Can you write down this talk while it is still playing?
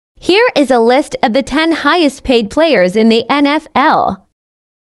Here is a list of the 10 highest paid players in the NFL.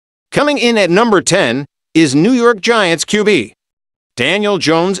 Coming in at number 10 is New York Giants QB Daniel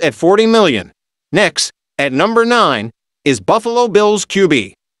Jones at $40 million. Next, at number 9, is Buffalo Bills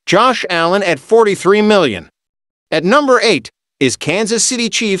QB Josh Allen at $43 million. At number 8 is Kansas City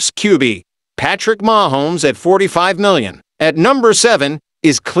Chiefs QB Patrick Mahomes at $45 million. At number 7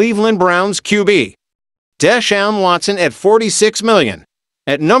 is Cleveland Browns QB Deshaun Watson at $46 million.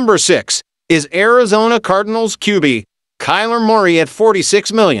 At number 6 is Arizona Cardinals QB Kyler Murray at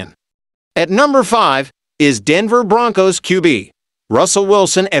 $46 million. At number 5 is Denver Broncos QB Russell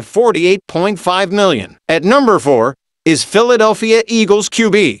Wilson at $48.5 million. At number 4 is Philadelphia Eagles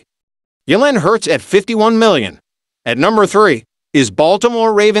QB Jalen Hurts at $51 million. At number 3 is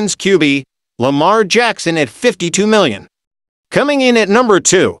Baltimore Ravens QB Lamar Jackson at $52 million. Coming in at number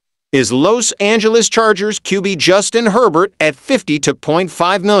 2 is Los Angeles Chargers QB Justin Herbert at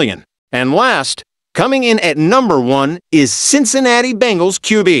 $50.5 million. And last, coming in at number 1 is Cincinnati Bengals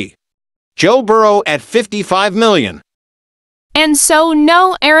QB Joe Burrow at $55 million. And so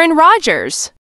no Aaron Rodgers.